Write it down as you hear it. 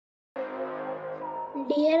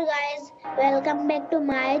Dear guys, welcome back to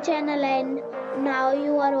my channel and now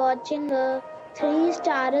you are watching a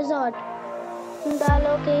 3-star resort. The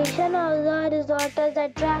location of the resort is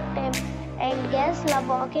attractive and guests love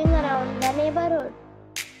walking around the neighborhood.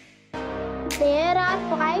 There are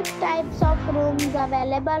 5 types of rooms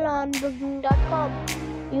available on booking.com.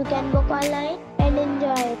 You can book online and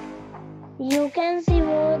enjoy it. You can see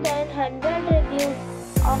more than 100 reviews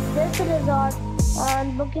of this resort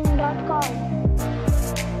on booking.com.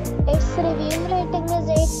 Its review rating is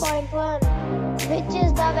 8.1, which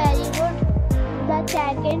is the very good. The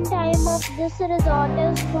check-in time of this resort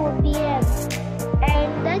is 2 p.m.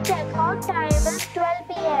 and the check-out time is 12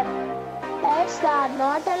 p.m. Pets are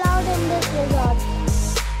not allowed in this resort.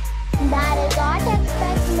 The resort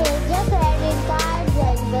expects major credit cards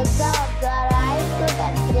and reserves the right to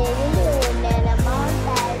temporarily hold an amount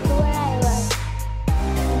prior to arrival.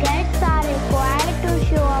 Guests are required to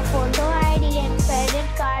show a photo ID and credit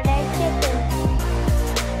card at check-in.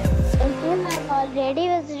 If you have already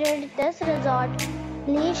visited this resort,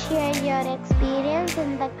 please share your experience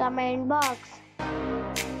in the comment box.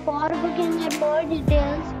 For booking and more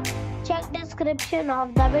details, check description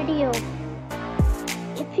of the video.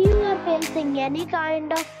 If you are facing any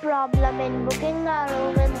kind of problem in booking a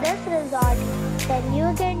room in this resort, then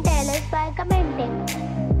you can tell us by commenting.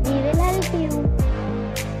 We will help you.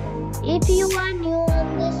 If you are new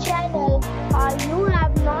on this channel or you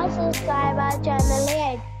have not subscribed our channel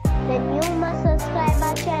yet, then you must subscribe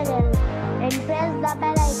our channel and press the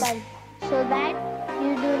bell icon so that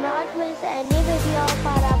you do not miss any video of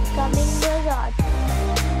our upcoming resort.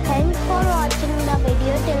 Thanks for watching the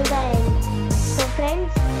video till the end. So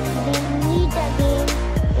friends, we meet again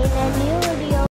in a new video.